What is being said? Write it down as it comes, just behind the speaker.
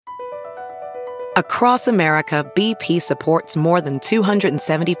Across America, BP supports more than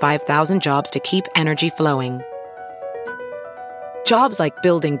 275,000 jobs to keep energy flowing. Jobs like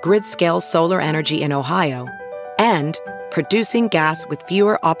building grid-scale solar energy in Ohio and producing gas with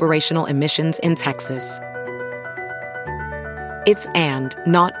fewer operational emissions in Texas. It's and,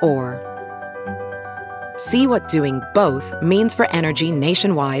 not or. See what doing both means for energy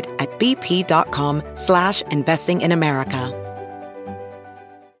nationwide at bp.com/investing in America.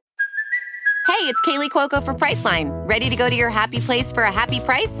 Hey, it's Kaylee Cuoco for Priceline. Ready to go to your happy place for a happy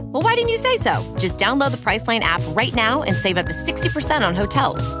price? Well, why didn't you say so? Just download the Priceline app right now and save up to 60% on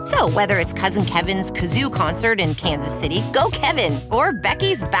hotels. So whether it's Cousin Kevin's Kazoo Concert in Kansas City, go Kevin, or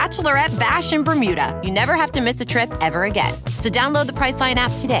Becky's Bachelorette Bash in Bermuda, you never have to miss a trip ever again. So download the Priceline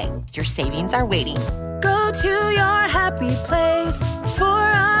app today. Your savings are waiting. Go to your happy place for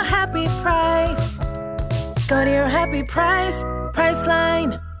a happy price. Go to your happy price,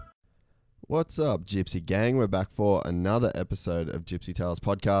 Priceline. What's up, Gypsy Gang? We're back for another episode of Gypsy Tales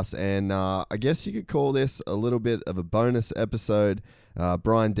Podcast, and I guess you could call this a little bit of a bonus episode.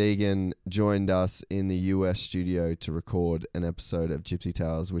 Brian Deegan joined us in the US studio to record an episode of Gypsy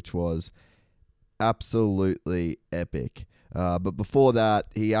Tales, which was absolutely epic. But before that,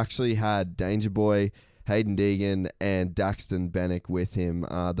 he actually had Danger Boy, Hayden Deegan, and Daxton Bennick with him.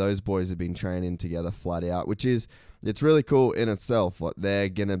 Those boys have been training together flat out, it's really cool in itself. Like, they're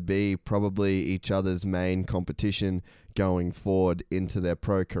going to be probably each other's main competition going forward into their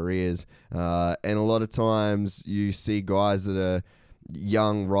pro careers. And a lot of times you see guys that are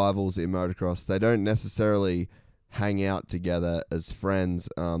young rivals in motocross. They don't necessarily hang out together as friends.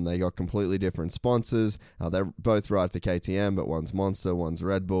 They got completely different sponsors. They both ride for KTM, but one's Monster, one's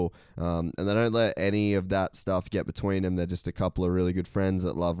Red Bull. And they don't let any of that stuff get between them. They're just a couple of really good friends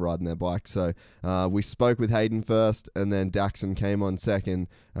that love riding their bikes. So we spoke with Hayden first, and then Daxon came on second,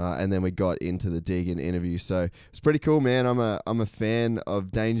 and then we got into the Deegan interview. So it's pretty cool, man. I'm a fan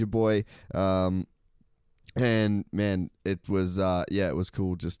of Danger Boy. And man, it was it was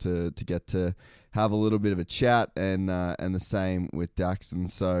cool just to get to have a little bit of a chat, and the same with Daxton.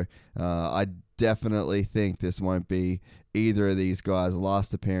 So I definitely think this won't be either of these guys'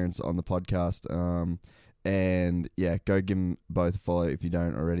 last appearance on the podcast. And yeah, go give them both a follow if you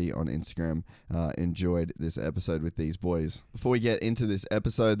don't already on Instagram. Enjoyed this episode with these boys. Before we get into this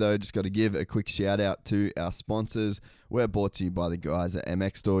episode though, just got to give a quick shout out to our sponsors. We're brought to you by the guys at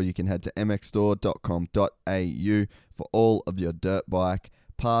MX Store. You can head to mxstore.com.au for all of your dirt bike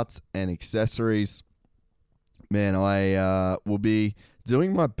parts and accessories. Man, I will be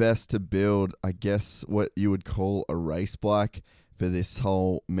doing my best to build, I guess, what you would call a race bike for this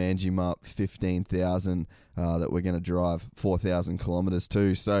whole Manjimup 15,000 that we're going to drive 4,000 kilometers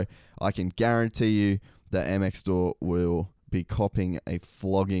to. So I can guarantee you that MX Store will be copping a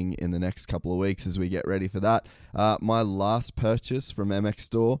flogging in the next couple of weeks as we get ready for that. My last purchase from MX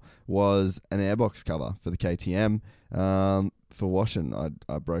Store was an airbox cover for the KTM. For washing, I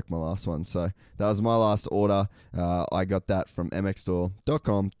broke my last one, so that was my last order. I got that from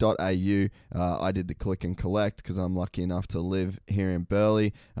mxstore.com.au. I did the click and collect because I'm lucky enough to live here in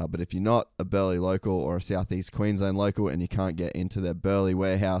Burleigh, but if you're not a Burleigh local or a Southeast Queensland local and you can't get into their Burleigh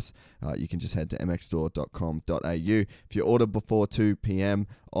warehouse, you can just head to mxstore.com.au. If you order before 2 p.m.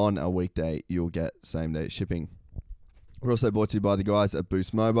 on a weekday, you'll get same day shipping. We're also brought to you by the guys at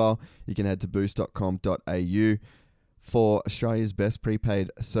Boost Mobile. You can head to boost.com.au. For Australia's best prepaid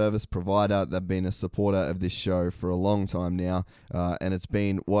service provider. They've been a supporter of this show for a long time now, and it's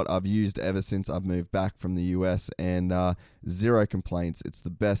been what I've used ever since I've moved back from the US, and zero complaints. It's the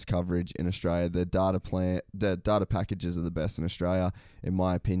best coverage in Australia. Their data packages are the best in Australia, in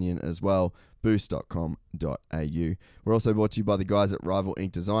my opinion, as well. Boost.com.au. We're also brought to you by the guys at Rival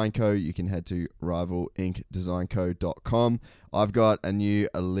Ink Design Co. You can head to rivalinkdesignco.com. I've got a new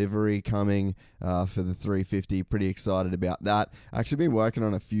livery coming for the 350. Pretty excited about that. I've actually been working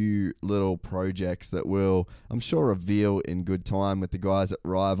on a few little projects that will, I'm sure, reveal in good time with the guys at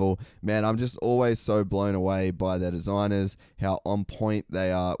Rival. Man, I'm just always so blown away by their designers, how on point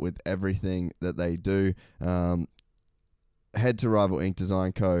they are with everything that they do. Head to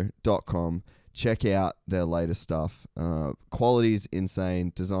rivalinkdesignco.com. Check out their latest stuff. Quality is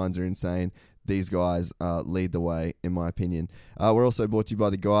insane. Designs are insane. These guys lead the way, in my opinion. We're also brought to you by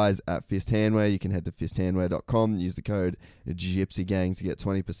the guys at Fist Handwear. You can head to fisthandwear.com. Use the code GYPSYGANG to get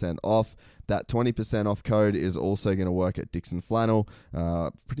 20% off. That 20% off code is also going to work at Dixon Flannel.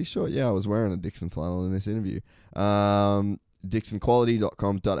 Pretty sure, I was wearing a Dixon flannel in this interview.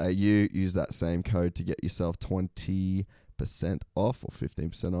 DixonQuality.com.au. Use that same code to get yourself 20% off or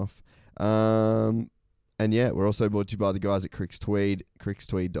 15% off. And yeah, we're also brought to you by the guys at Cricks Tweed,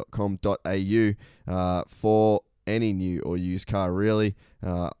 crickstweed.com.au for any new or used car, really.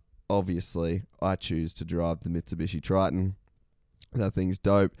 Obviously, I choose to drive the Mitsubishi Triton. That thing's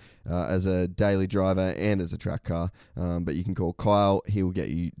dope as a daily driver and as a track car. But you can call Kyle. He will get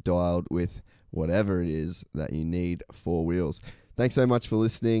you dialed with whatever it is that you need for wheels. Thanks so much for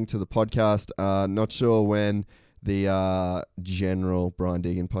listening to the podcast. Not sure when the general Brian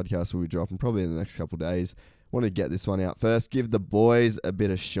Deegan podcast will be dropping, probably in the next couple of days. Want to get this one out first. Give the boys a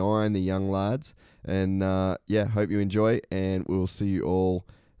bit of shine, the young lads. And hope you enjoy. And we'll see you all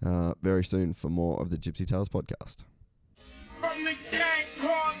very soon for more of the Gypsy Tales podcast. From the gang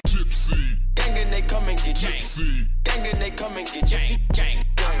called Gypsy. Gang and they come and get Gypsy. Gang and they come and get Gypsy. Gang.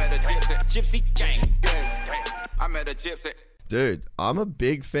 I'm at a Gypsy. Gang. I'm at a Gypsy. Dude, I'm a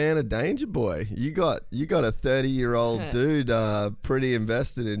big fan of Danger Boy. You got a 30-year-old dude pretty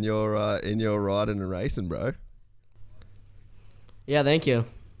invested in your riding and racing, bro. Yeah, thank you.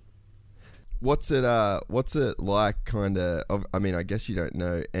 What's it like, kind of? I mean, I guess you don't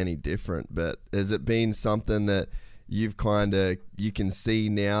know any different, but has it been something that you can see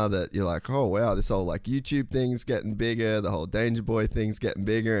now that you're like, oh wow, this whole like YouTube thing's getting bigger, the whole Danger Boy thing's getting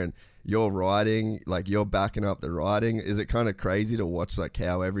bigger, and you're riding, like you're backing up the riding. Is it kind of crazy to watch like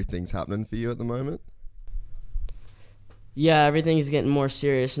how everything's happening for you at the moment? Yeah, everything's getting more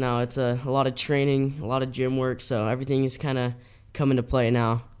serious now. It's a lot of training, a lot of gym work, so everything is kind of coming to play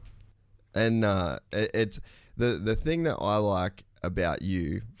now. And it's the thing that I like about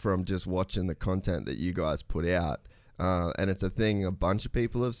you from just watching the content that you guys put out, and it's a thing a bunch of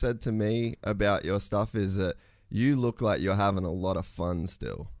people have said to me about your stuff, is that you look like you're having a lot of fun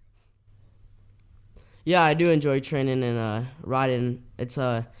still. Yeah, I do enjoy training and riding. It's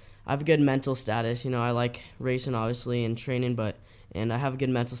I have a good mental status. You know, I like racing obviously and training, and I have a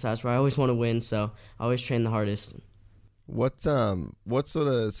good mental status where I always want to win, so I always train the hardest. What sort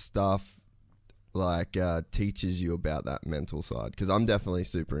of stuff like teaches you about that mental side? Because I'm definitely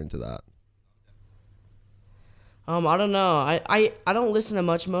super into that. I don't know. I don't listen to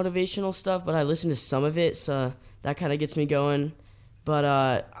much motivational stuff, but I listen to some of it, so that kind of gets me going. But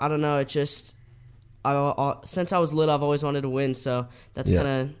I don't know. It just since I was little, I've always wanted to win, so that's kind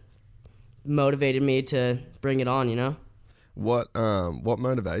of motivated me to bring it on. You know. What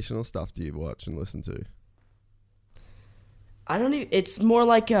motivational stuff do you watch and listen to? I don't even. It's more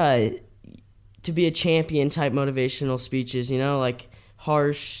like to be a champion type motivational speeches. You know, like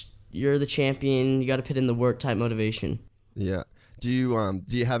harsh. You're the champion. You got to put in the work type motivation. Yeah. Do you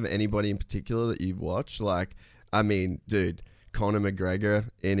have anybody in particular that you've watched? Like, I mean, dude, Conor McGregor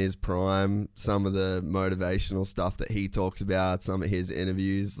in his prime, some of the motivational stuff that he talks about, some of his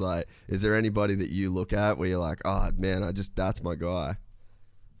interviews. Like, is there anybody that you look at where you're like, oh man, that's my guy?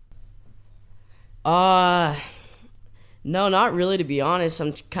 No, not really, to be honest.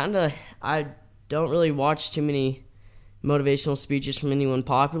 I don't really watch too many motivational speeches from anyone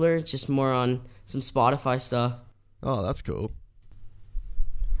popular. It's just more on some Spotify stuff. Oh, that's cool.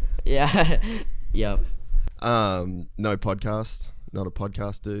 Yeah. Yep. No podcast? Not a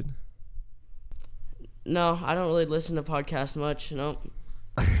podcast dude? No, I don't really listen to podcasts much. Nope.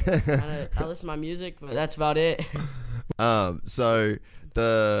 I listen to my music, but that's about it. So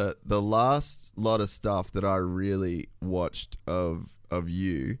the last lot of stuff that I really watched of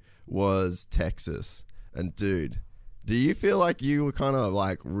you was Texas. And dude, do you feel like you were kind of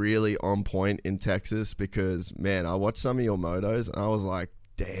like really on point in Texas? Because man, I watched some of your motos and I was like,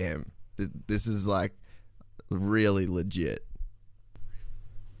 damn, this is like really legit.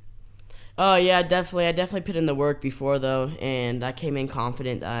 Oh yeah, definitely. I definitely put in the work before though, and I came in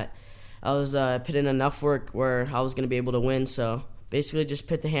confident that I was put in enough work where I was going to be able to win. So basically just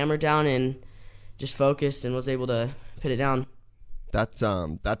put the hammer down and just focused and was able to put it down.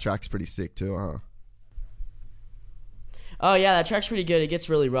 That track's pretty sick too, huh? Oh yeah, that track's pretty good. It gets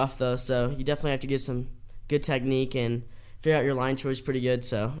really rough though, so you definitely have to get some good technique and figure out your line choice pretty good.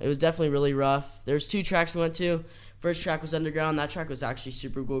 So it was definitely really rough. There's 2 tracks we went to. First track was underground. That track was actually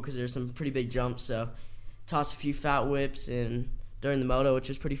super cool because there's some pretty big jumps. So tossed a few fat whips and during the moto, which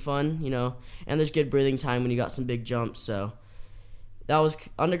was pretty fun, you know. And there's good breathing time when you got some big jumps. So that was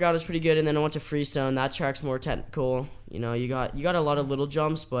underground was pretty good. And then I went to Freestone. That track's more technical. You know, you got a lot of little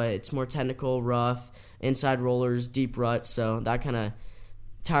jumps, but it's more technical, rough, inside rollers, deep ruts. So that kind of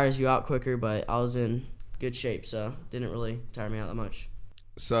tires you out quicker. But I was in good shape, so didn't really tire me out that much.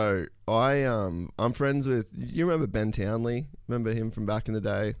 So I'm friends with, you remember Ben Townley? Remember him from back in the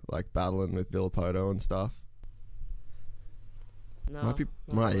day, like battling with Villapoto and stuff? No,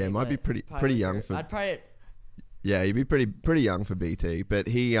 might be pretty young for. Yeah, he'd be pretty young for BT, but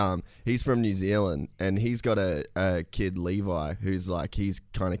he's from New Zealand, and he's got a kid, Levi, who's like, he's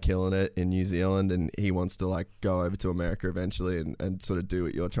kind of killing it in New Zealand, and he wants to like go over to America eventually and sort of do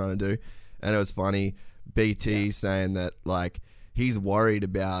what you're trying to do. And it was funny, BT saying that like he's worried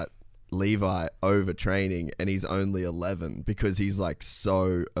about Levi overtraining, and he's only 11 because he's like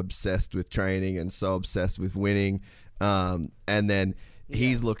so obsessed with training and so obsessed with winning. And then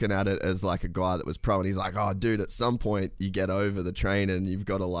he's looking at it as like a guy that was pro, and he's like, oh dude, at some point you get over the training and you've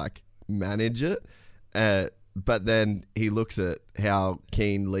got to like manage it. But then he looks at how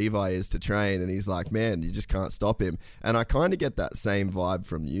keen Levi is to train, and he's like, man, you just can't stop him. And I kind of get that same vibe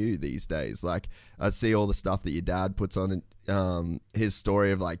from you these days. Like, I see all the stuff that your dad puts on his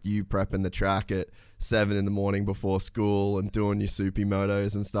story of like you prepping the track at 7 a.m. before school and doing your soupy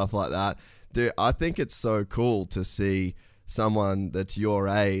motos and stuff like that. Dude, I think it's so cool to see someone that's your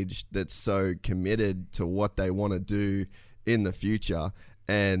age that's so committed to what they want to do in the future.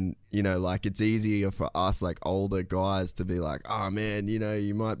 And, you know, like, it's easier for us, like, older guys to be like, oh, man, you know,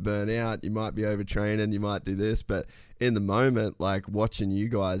 you might burn out, you might be overtraining, you might do this. But in the moment, like, watching you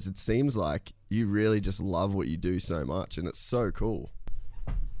guys, it seems like you really just love what you do so much, and it's so cool.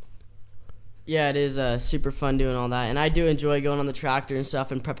 Yeah, it is super fun doing all that. And I do enjoy going on the tractor and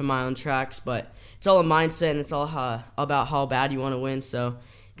stuff and prepping my own tracks, but it's all a mindset, and it's all about how bad you want to win. So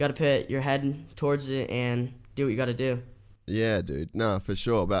you got to put your head towards it and do what you got to do. Yeah, dude. No, for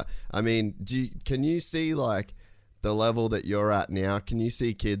sure. But, I mean, can you see, like, the level that you're at now? Can you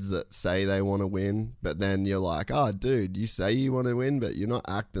see kids that say they want to win, but then you're like, oh, dude, you say you want to win, but you're not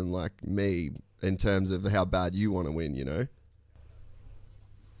acting like me in terms of how bad you want to win, you know?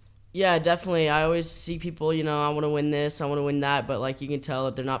 Yeah, definitely. I always see people, you know, I want to win this, I want to win that, but, like, you can tell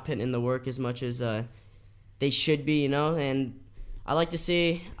that they're not putting in the work as much as they should be, you know? And I like to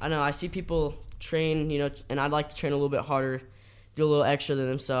see, I see people train, you know, and I'd like to train a little bit harder, do a little extra than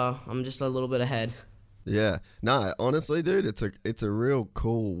them, so I'm just a little bit ahead. Yeah. No, honestly, dude, it's a real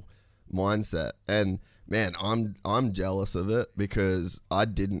cool mindset. And man, I'm jealous of it because I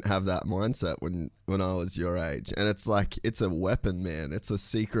didn't have that mindset when I was your age. And it's like, it's a weapon, man. It's a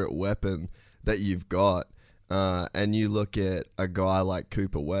secret weapon that you've got. And you look at a guy like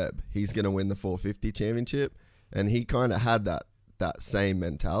Cooper Webb, he's going to win the 450 championship, and he kind of had that same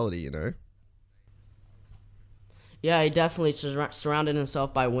mentality, you know? Yeah, he definitely surrounded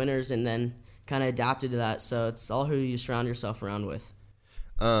himself by winners and then kind of adapted to that. So it's all who you surround yourself around with.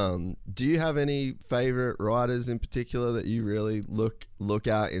 Do you have any favorite riders in particular that you really look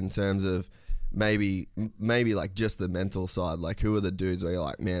at in terms of maybe like just the mental side? Like, who are the dudes where you're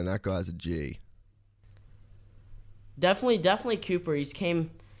like, man, that guy's a G? Definitely Cooper. He's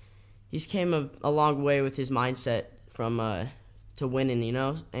came a long way with his mindset from to winning, you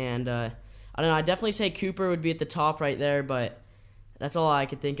know. And I don't know. I'd definitely say Cooper would be at the top right there, but that's all I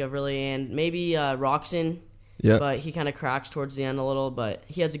could think of, really. And maybe Roczen, but he kind of cracks towards the end a little, but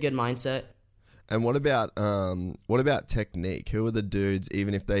he has a good mindset. And what about technique? Who are the dudes,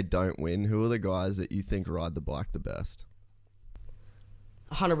 even if they don't win, who are the guys that you think ride the bike the best?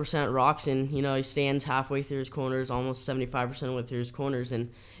 100% Roczen. You know, he stands halfway through his corners, almost 75% of the way through his corners,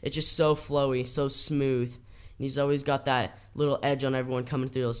 and it's just so flowy, so smooth. And he's always got that little edge on everyone coming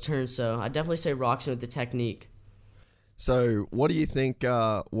through those turns. So I definitely say Roczen with the technique. So what do you think,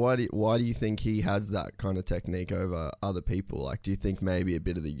 why do you think he has that kind of technique over other people? Like, do you think maybe a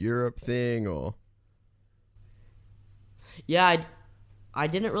bit of the Europe thing, or? Yeah, I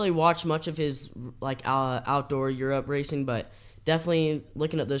didn't really watch much of his like outdoor Europe racing, but definitely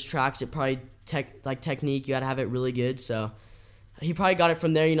looking at those tracks, it probably technique, you got to have it really good. So he probably got it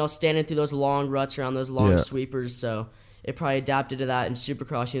from there, you know, standing through those long ruts around those long sweepers. So it probably adapted to that in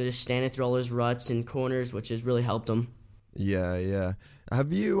Supercross, you know, just standing through all those ruts and corners, which has really helped him. Yeah.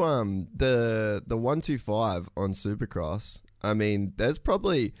 Have you the 125 on Supercross? I mean, there's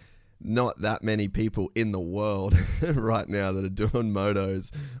probably not that many people in the world right now that are doing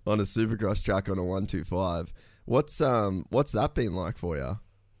motos on a Supercross track on a 125. What's that been like for you?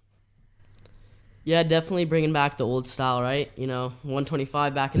 Yeah, definitely bringing back the old style, right? You know,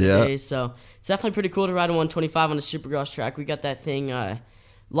 125 back in the days. So it's definitely pretty cool to ride a 125 on a Supercross track. We got that thing, a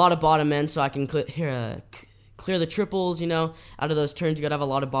lot of bottom end, so I can clear the triples, you know. Out of those turns, you got to have a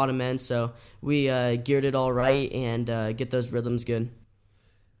lot of bottom end. So we geared it all right and get those rhythms good.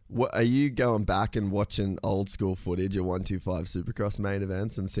 What, are you going back and watching old school footage of 125 Supercross main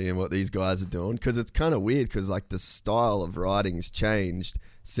events and seeing what these guys are doing? Because it's kind of weird because, like, the style of riding's changed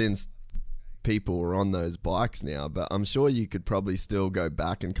since people were on those bikes now. But I'm sure you could probably still go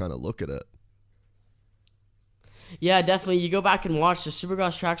back and kind of look at it. Yeah, definitely. You go back and watch, the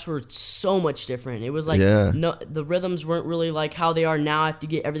Supercross tracks were so much different. It was like, Yeah. no, the rhythms weren't really like how they are now. I have to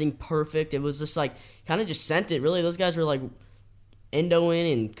get everything perfect. It was just like, kind of just sent it. Really, those guys were like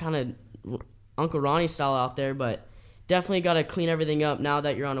endoing and kind of Uncle Ronnie style out there, but definitely got to clean everything up now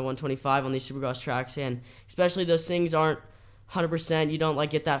that you're on a 125 on these Supercross tracks, and especially those things aren't 100%. You don't like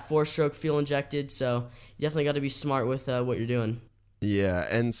get that 4-stroke fuel injected, so you definitely got to be smart with what you're doing. Yeah,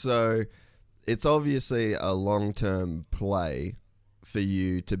 and so it's obviously a long-term play for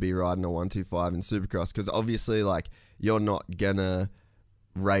you to be riding a 125 in Supercross, because obviously, like, you're not gonna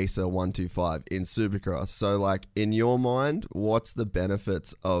race a 125 in Supercross. So, like, in your mind, what's the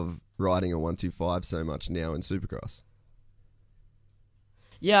benefits of riding a 125 so much now in Supercross?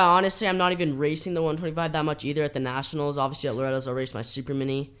 Yeah, honestly, I'm not even racing the 125 that much either at the Nationals. Obviously, at Loretta's, I'll race my Super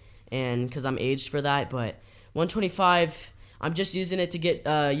Mini, and because I'm aged for that. But 125, I'm just using it to get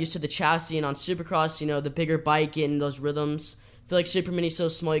used to the chassis. And on Supercross, the bigger bike, getting those rhythms. I feel like Super Mini's so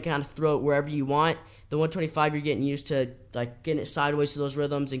small, you can kind of throw it wherever you want. The 125, you're getting used to like getting it sideways to those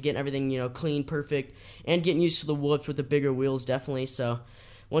rhythms and getting everything clean, perfect, and getting used to the whoops with the bigger wheels, definitely. So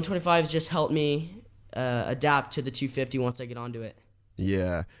 125 has just helped me adapt to the 250 once I get onto it.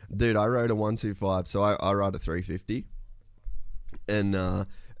 Yeah, dude, I rode a 125, so I ride a 350, and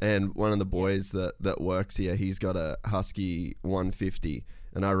one of the boys that works here, he's got a Husky 150,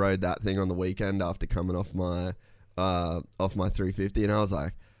 and I rode that thing on the weekend after coming off my 350, and I was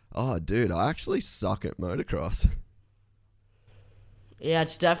like, oh, dude, I actually suck at motocross. Yeah,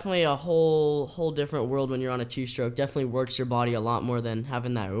 it's definitely a whole different world when you're on a 2-stroke. Definitely works your body a lot more than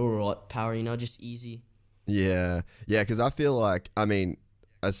having that power, just easy. Yeah, because I feel like, I mean,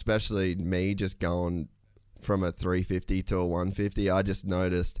 especially me just going from a 350 to a 150, I just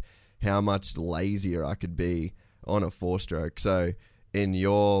noticed how much lazier I could be on a 4-stroke. So in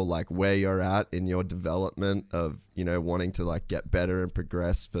your, like, where you're at in your development of, wanting to, like, get better and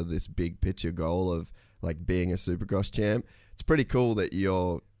progress for this big picture goal of, like, being a Supercross champ, it's pretty cool that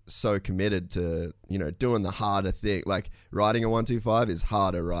you're so committed to, doing the harder thing. Like, riding a 125 is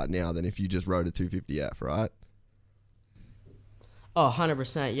harder right now than if you just rode a 250F, right? Oh,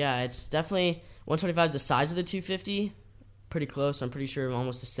 100%. Yeah, it's definitely 125 is the size of the 250. Pretty close. I'm pretty sure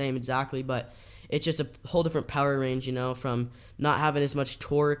almost the same exactly, but it's just a whole different power range, from not having as much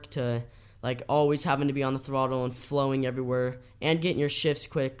torque to like always having to be on the throttle and flowing everywhere and getting your shifts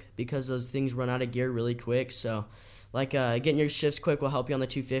quick because those things run out of gear really quick. So like getting your shifts quick will help you on the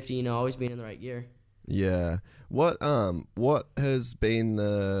 250, always being in the right gear. Yeah. What has been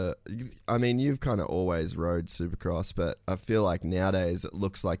I mean, you've kind of always rode Supercross, but I feel like nowadays it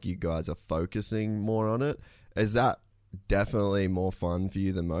looks like you guys are focusing more on it. Is that definitely more fun for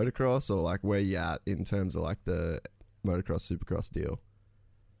you than motocross, or like where you at in terms of like the motocross Supercross deal?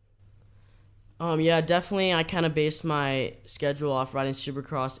 Yeah, definitely. I kind of based my schedule off riding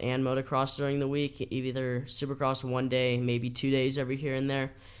Supercross and motocross during the week, either Supercross one day, maybe 2 days every here and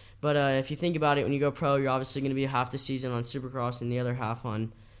there. But if you think about it, when you go pro, you're obviously going to be half the season on Supercross and the other half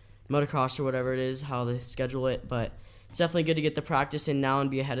on motocross or whatever it is, how they schedule it. But it's definitely good to get the practice in now and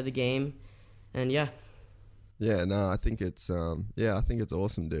be ahead of the game. And yeah. Yeah, no, I think it's I think it's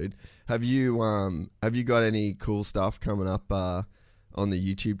awesome, dude. Have you got any cool stuff coming up on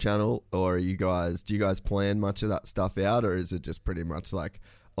the YouTube channel, or do you guys plan much of that stuff out, or is it just pretty much like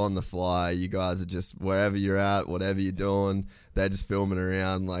on the fly? You guys are just wherever you're at, whatever you're doing, they're just filming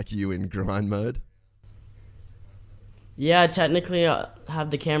around like you in grind mode? Yeah, technically I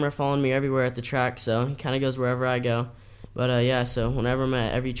have the camera following me everywhere at the track, so it kind of goes wherever I go. But yeah, so whenever I'm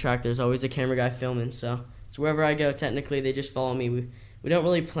at every track, there's always a camera guy filming, so it's wherever I go. Technically, they just follow me. We don't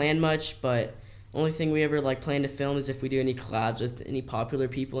really plan much, but only thing we ever like plan to film is if we do any collabs with any popular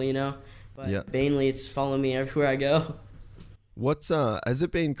people, But yeah. Mainly, it's follow me everywhere I go. What's has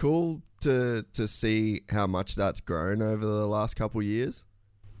it been cool to see how much that's grown over the last couple years?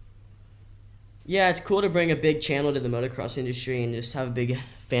 Yeah, it's cool to bring a big channel to the motocross industry and just have a big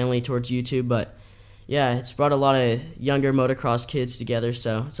family towards YouTube. But yeah, it's brought a lot of younger motocross kids together,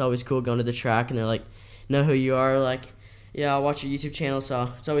 so it's always cool going to the track and they're like, know who you are, like, yeah, I'll watch your YouTube channel,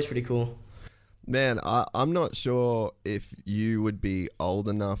 so it's always pretty cool. Man, I'm not sure if you would be old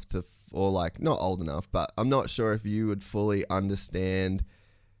enough to, or like not old enough, but I'm not sure if you would fully understand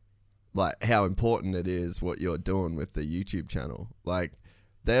like how important it is what you're doing with the YouTube channel. Like,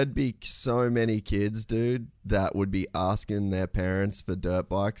 there'd be so many kids, dude, that would be asking their parents for dirt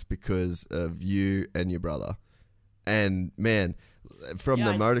bikes because of you and your brother. And man, from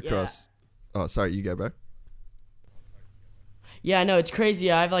the motocross. Yeah. Oh, sorry, you go, bro. Yeah, I know, it's crazy.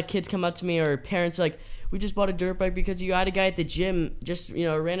 I have like kids come up to me or parents are like, we just bought a dirt bike because you had a guy at the gym, just,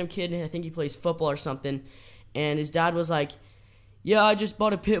 a random kid, I think he plays football or something, and his dad was like, yeah, I just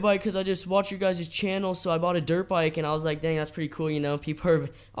bought a pit bike because I just watched your guys' channel, so I bought a dirt bike. And I was like, dang, that's pretty cool, you know. People are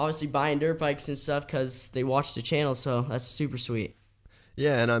obviously buying dirt bikes and stuff because they watched the channel, so that's super sweet.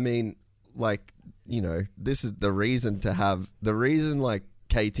 Yeah, and I mean, like, you know, this is the reason like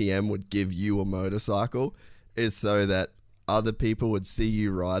KTM would give you a motorcycle is so that other people would see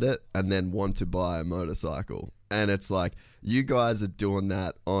you ride it and then want to buy a motorcycle. And it's like, you guys are doing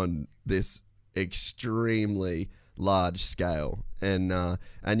that on this extremely large scale. And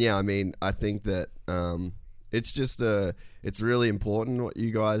yeah, I mean, I think that it's really important what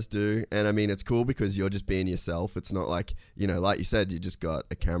you guys do. And I mean, it's cool because you're just being yourself. It's not like, you know, like you said, you just got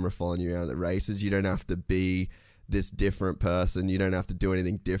a camera following you around the races. You don't have to be this different person. You don't have to do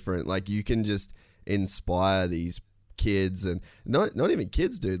anything different. Like, you can just inspire these kids, and not even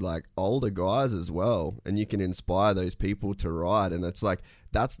kids, dude, like older guys as well. And you can inspire those people to ride. And it's like,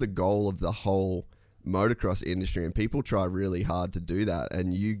 that's the goal of the whole motocross industry. And people try really hard to do that.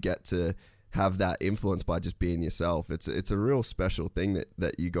 And you get to have that influence by just being yourself. It's a real special thing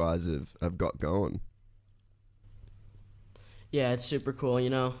that you guys have got going. Yeah, it's super cool, you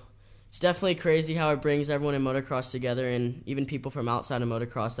know. It's definitely crazy how it brings everyone in motocross together, and even people from outside of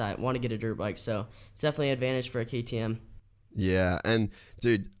motocross that want to get a dirt bike. So it's definitely an advantage for a KTM. Yeah, and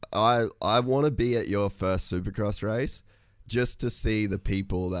dude, I want to be at your first Supercross race just to see the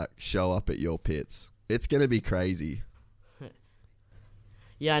people that show up at your pits. It's going to be crazy.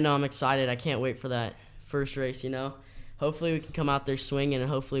 Yeah, I know. I'm excited. I can't wait for that first race, you know. Hopefully we can come out there swinging and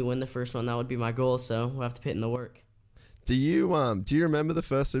hopefully win the first one. That would be my goal, so we'll have to put in the work. Do you remember the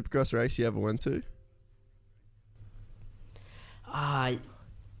first Supercross race you ever went to?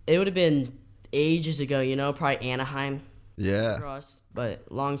 It would have been ages ago, you know, probably Anaheim. Yeah. Supercross, but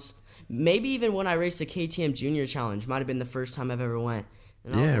maybe even when I raced the KTM Junior Challenge, might have been the first time I've ever went.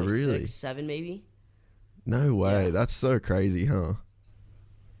 And I was like really? 6, 7 maybe. No way. Yeah. That's so crazy, huh?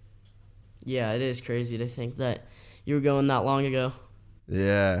 Yeah, it is crazy to think that you were going that long ago.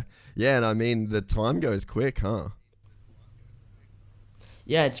 Yeah. Yeah, and I mean, the time goes quick, huh?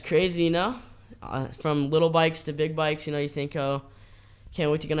 Yeah, it's crazy, you know? From little bikes to big bikes, you know, you think, oh,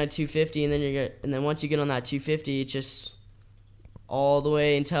 can't wait to get on a 250, and then once you get on that 250, it's just all the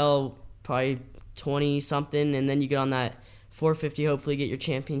way until probably 20-something, and then you get on that 450, hopefully get your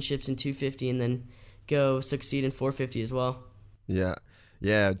championships in 250, and then go succeed in 450 as well. Yeah.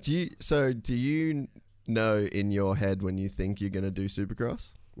 Yeah. Do you know in your head when you think you're going to do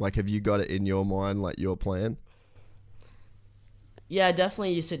Supercross? Like, have you got it in your mind, like your plan? Yeah,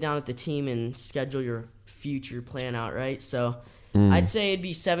 definitely you sit down with the team and schedule your future plan out, right? So I'd say it'd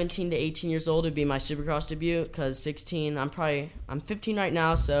be 17 to 18 years old would be my Supercross debut, because 16, I'm 15 right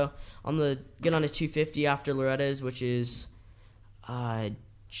now, so I'm going to get on a 250 after Loretta's, which is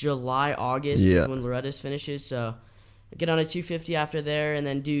July, August is when Loretta's finishes, so get on a 250 after there, and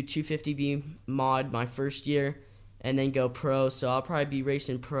then do 250B mod my first year, and then go pro. So I'll probably be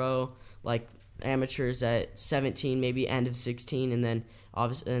racing pro, like amateurs at 17, maybe end of 16, and then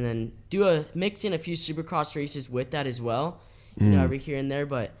mix in a few Supercross races with that as well, you know, every here and there.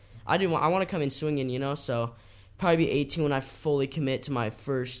 But I want to come in swinging, you know. So probably be 18 when I fully commit to my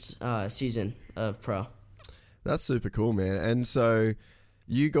first season of pro. That's super cool, man. And so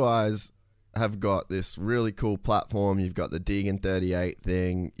you guys have got this really cool platform. You've got the Deegan 38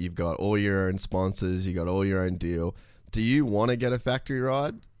 thing. You've got all your own sponsors. You got all your own deal. Do you want to get a factory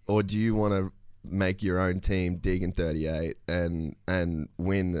ride, or do you want to make your own team, Deegan 38, and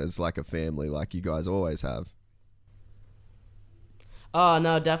win as like a family, like you guys always have? Oh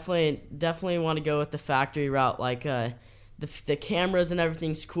no, definitely want to go with the factory route. Like the cameras and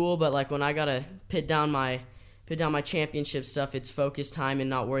everything's cool, but like when I gotta put down my championship stuff, it's focus time and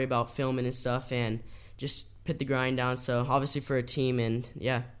not worry about filming and stuff, and just put the grind down. So obviously for a team, and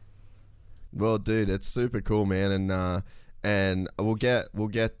yeah. Well, dude, it's super cool, man, and we'll get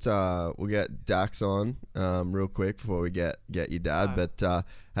Dax on real quick before we get your dad. Right. But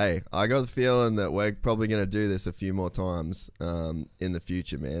hey, I got the feeling that we're probably gonna do this a few more times in the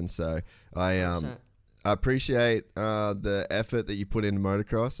future, man. So I appreciate the effort that you put into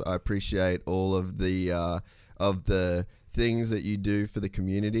motocross. I appreciate all of the things that you do for the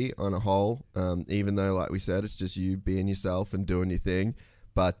community on a whole, even though, like we said, it's just you being yourself and doing your thing.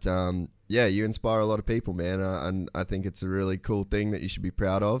 But yeah, you inspire a lot of people, man, and I think it's a really cool thing that you should be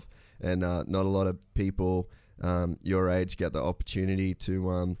proud of. And not a lot of people your age get the opportunity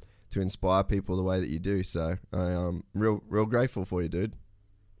to inspire people the way that you do. So I'm real grateful for you, dude.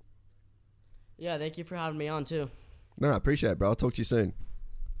 Yeah, thank you for having me on too. No, I appreciate it, bro. I'll talk to you soon.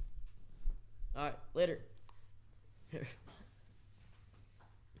 All right, later.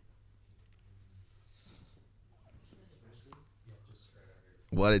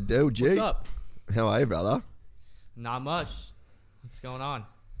 What it do, G? What's up? How are you, brother? Not much. What's going on?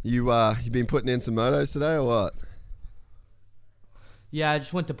 You been putting in some motos today or what? Yeah, I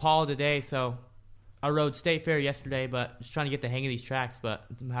just went to Paul today, so I rode State Fair yesterday, but just trying to get the hang of these tracks, but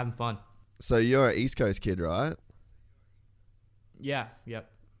I'm having fun. So you're an East Coast kid, right? Yeah,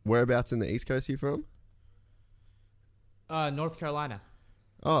 yep. Whereabouts in the East Coast are you from? North Carolina.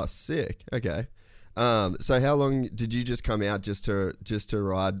 Oh, sick. Okay. So how long did you just come out just to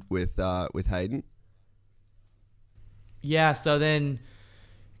ride with Hayden? Yeah, so then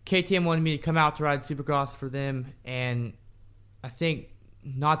KTM wanted me to come out to ride Supercross for them, and I think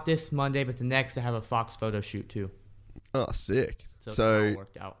not this Monday, but the next I have a Fox photo shoot too. Oh, sick. So it all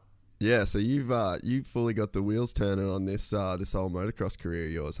worked out. Yeah, so you've fully got the wheels turning on this whole motocross career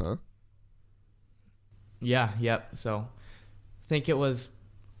of yours, huh? Yeah, yep. So I think it was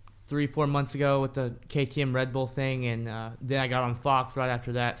 3-4 months ago with the KTM Red Bull thing, and then I got on Fox right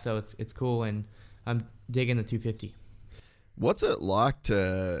after that. So it's cool, and I'm digging the 250. What's it like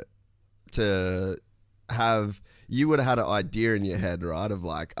to have, you would have had an idea in your head, right, of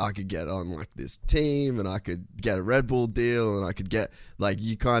like, I could get on like this team and I could get a Red Bull deal and I could get, like,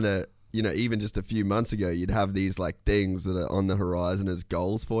 you kind of, you know, even just a few months ago, you'd have these like things that are on the horizon as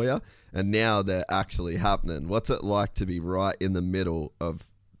goals for you, and now they're actually happening. What's it like to be right in the middle of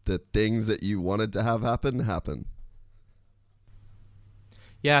the things that you wanted to have happen?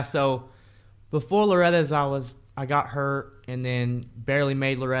 Yeah, so before Loretta's, I got hurt and then barely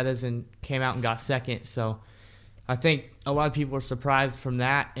made Loretta's and came out and got second. So I think a lot of people were surprised from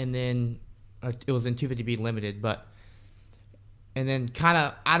that. And then it was in 250B limited, and then kind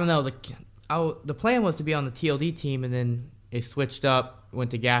of, I don't know, the plan was to be on the TLD team, and then it switched up,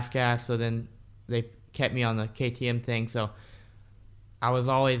 went to Gas. So then they kept me on the KTM thing. So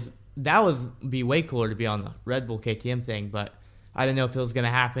that would be way cooler to be on the Red Bull KTM thing, but I didn't know if it was going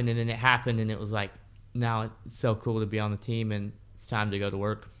to happen. And then it happened, and it was like, now it's so cool to be on the team, and it's time to go to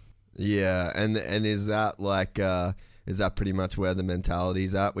work. Yeah, and is that like is that pretty much where the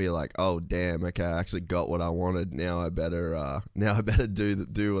mentality's at? Where you're like, oh damn, okay, I actually got what I wanted. Now I better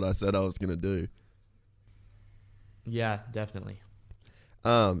do what I said I was gonna do. Yeah, definitely.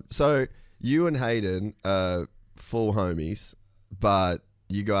 So you and Hayden are full homies, but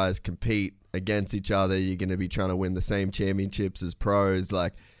you guys compete against each other. You're gonna be trying to win the same championships as pros.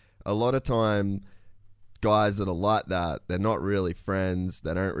 Like, a lot of time, guys that are like that, they're not really friends.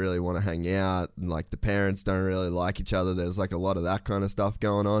 They don't really want to hang out, and like the parents don't really like each other. There's like a lot of that kind of stuff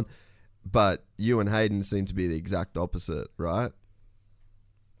going on. But you and Hayden seem to be the exact opposite, right?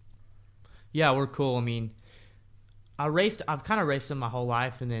 Yeah, we're cool. I mean, I've kind of raced them my whole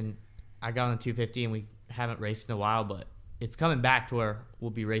life, and then I got on the 250, and we haven't raced in a while, but it's coming back to where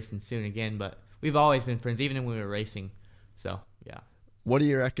we'll be racing soon again. But we've always been friends, even when we were racing. So yeah. What do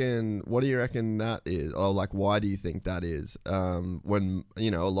you reckon that is? Or like, why do you think that is? When, you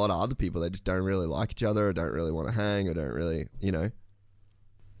know, a lot of other people, they just don't really like each other, or don't really want to hang, or don't really, you know.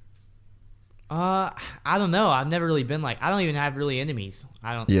 I don't know. I've never really been like, I don't even have really enemies.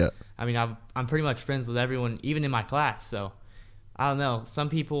 Yeah. I mean, I'm pretty much friends with everyone, even in my class. So I don't know. Some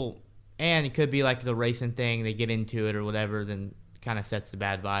people, and it could be like the racing thing, they get into it or whatever, then kind of sets the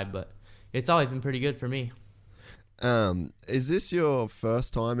bad vibe. But it's always been pretty good for me. Is this your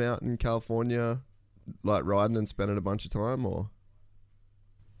first time out in California, like riding and spending a bunch of time, or?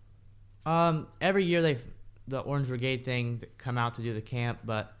 Every year the Orange Brigade thing come out to do the camp,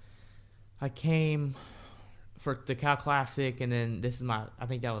 but I came for the Cal Classic, and then this is I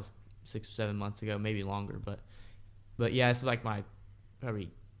think that was 6 or 7 months ago, maybe longer, but yeah, it's like my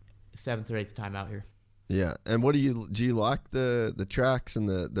probably 7th or 8th time out here. Yeah, and what do you like the tracks and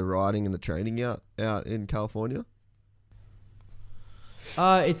the riding and the training out in California?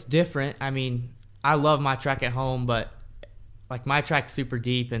 It's different. I mean, I love my track at home, but like my track's super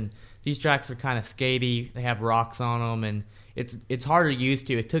deep, and these tracks are kind of skatey. They have rocks on them, and it's harder to get used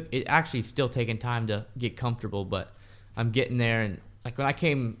to. It actually still taking time to get comfortable, but I'm getting there. And like when I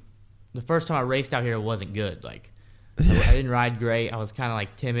came, the first time I raced out here, it wasn't good. Like I didn't ride great. I was kind of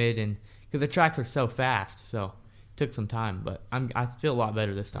like timid, and because the tracks are so fast, so it took some time. But I feel a lot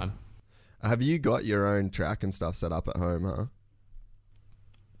better this time. Have you got your own track and stuff set up at home, huh?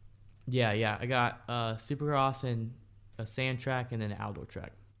 Yeah. I got Supercross and a sand track and then an outdoor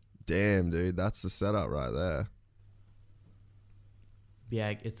track. Damn, dude, that's the setup right there.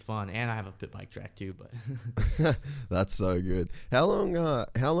 Yeah, it's fun, and I have a pit bike track too. But that's so good. How long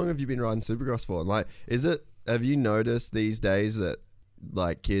have you been riding Supercross for? And like, have you noticed these days that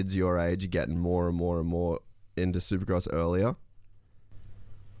like kids your age are getting more and more and more into Supercross earlier?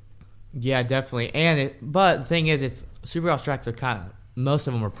 Yeah, definitely. But the thing is, Supercross tracks are kind of most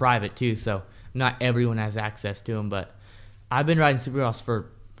of them are private too, so not everyone has access to them. But I've been riding Supercross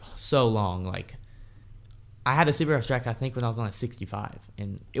for so long. Like, I had a Supercross track, I think, when I was on a 65,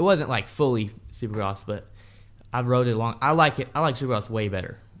 and it wasn't like fully Supercross, but I've rode it long. I like it. I like Supercross way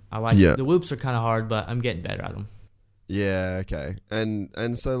better. I like it. The whoops are kind of hard, but I'm getting better at them. Yeah, okay.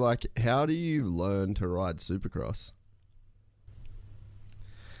 And so, like, how do you learn to ride Supercross?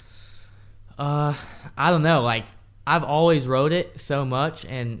 I don't know. Like, I've always rode it so much,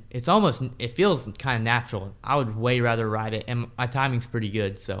 and it feels kind of natural. I would way rather ride it, and my timing's pretty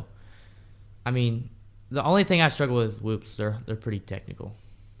good. So, I mean, the only thing I struggle with is whoops. They're pretty technical.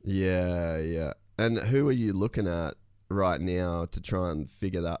 Yeah. And who are you looking at right now to try and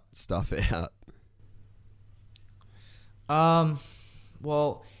figure that stuff out?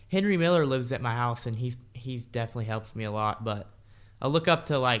 Well, Henry Miller lives at my house, and he's definitely helps me a lot. But I look up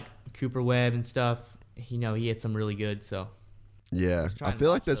to like Cooper Webb and stuff. He hits them really good. So yeah, I feel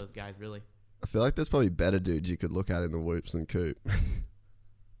like there's those guys really. I feel like there's probably better dudes you could look at in the whoops than Coop.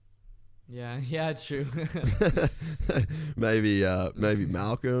 Yeah, it's true. maybe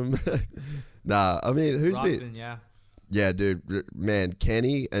Malcolm. Nah, I mean, who's Robson, been? Yeah, dude, man,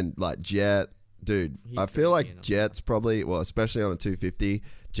 Kenny and like Jet. Dude, I feel like Jet's probably, well, especially on a 250,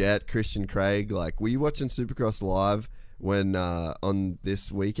 Jet, Christian Craig. Like, were you watching Supercross live when on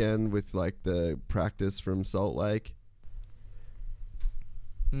this weekend with like the practice from Salt Lake?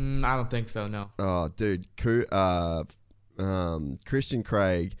 I don't think so, no. Oh, dude, Christian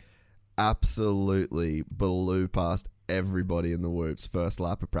Craig absolutely blew past everybody in the whoops first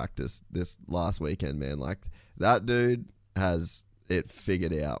lap of practice this last weekend, man. Like, that dude has it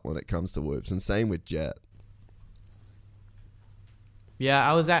figured out when it comes to whoops, and same with Jet.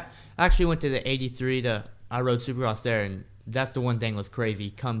 Yeah, I actually went to the 83 I rode Supercross there, and that's the one thing that was crazy.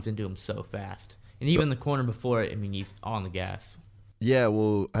 He comes into him so fast. And even the corner before it, I mean, he's on the gas. Yeah,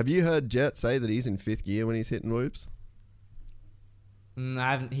 well, have you heard Jet say that he's in fifth gear when he's hitting whoops?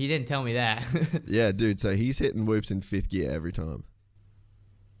 He didn't tell me that. Yeah, dude, so he's hitting whoops in fifth gear every time.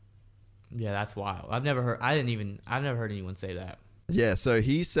 Yeah, that's wild. I've never heard anyone say that. Yeah, so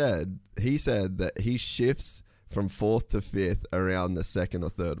he said that he shifts from fourth to fifth around the second or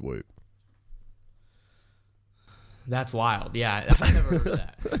third whoop. That's wild. Yeah, I've never heard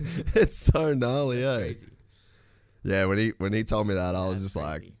that. It's so gnarly, That's eh? crazy. Yeah, when he told me that, I was just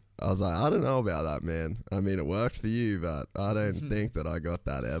crazy. I don't know about that, man. I mean, it works for you, but I don't think that I got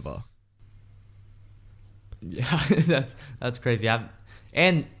that ever. Yeah, that's crazy.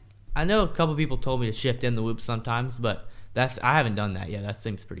 And I know a couple people told me to shift in the whoop sometimes, but I haven't done that yet. That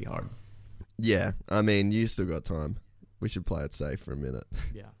seems pretty hard. Yeah, I mean, you still got time. We should play it safe for a minute.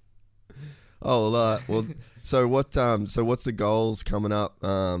 Yeah. Oh well. So what's the goals coming up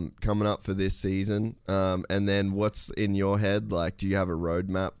for this season? And then what's in your head? Like, do you have a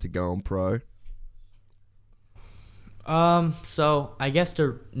roadmap to go on pro? So I guess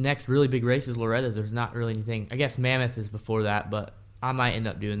the next really big race is Loretta. There's not really anything. I guess Mammoth is before that, but I might end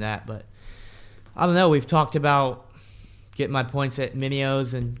up doing that. But I don't know. We've talked about getting my points at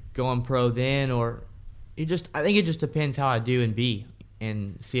Minios and going pro then, or I think it just depends how I do in B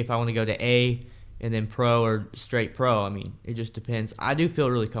and see if I want to go to A and then pro or straight pro. I mean, it just depends. I do feel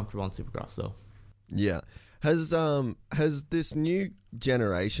really comfortable on Supercross though. Yeah. Has this new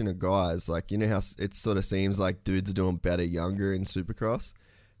generation of guys, like, you know how it sort of seems like dudes are doing better younger in Supercross?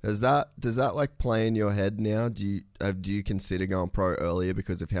 Does that like play in your head now? Do you consider going pro earlier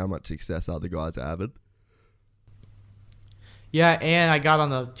because of how much success other guys are having? Yeah, and I got on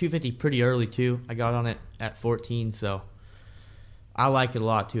the 250 pretty early too. I got on it at 14, so I like it a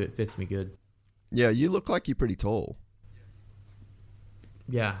lot too. It fits me good. Yeah, you look like you're pretty tall.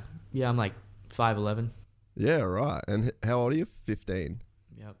 Yeah, I'm like 5'11". Yeah, right. And how old are you? 15.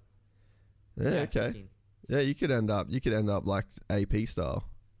 Yep. Yeah, okay. 15. Yeah, you could end up like AP style.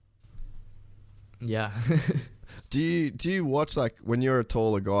 Yeah. Do you watch, like, when you're a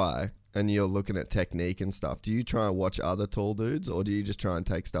taller guy and you're looking at technique and stuff, do you try and watch other tall dudes, or do you just try and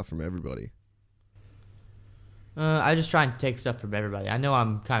take stuff from everybody? I just try and take stuff from everybody. I know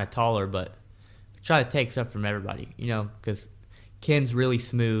I'm kind of taller, but I try to take stuff from everybody, because Ken's really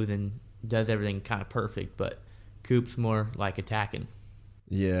smooth and does everything kind of perfect, but Coop's more like attacking.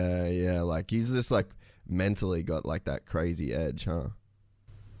 Yeah, like he's just like mentally got like that crazy edge, huh?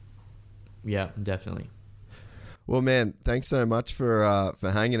 Yeah, definitely. Well, man, thanks so much for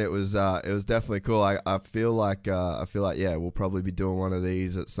hanging. It was definitely cool. I feel like yeah, we'll probably be doing one of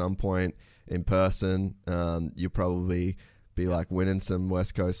these at some point in person. You'll probably be like winning some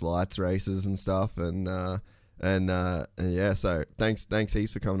West Coast Lights races and stuff, and yeah. So thanks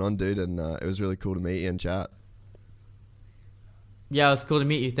heaps for coming on, dude. And it was really cool to meet you and chat. Yeah, it was cool to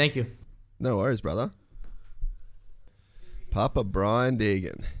meet you. Thank you. No worries, brother. Papa Brian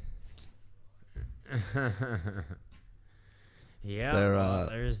Deegan. Yeah, They're,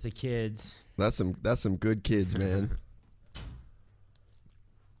 there's the kids. That's some good kids, man.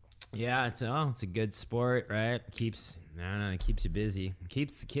 Yeah, it's a good sport, right? It keeps you busy.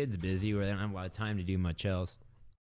 Keeps the kids busy where they don't have a lot of time to do much else.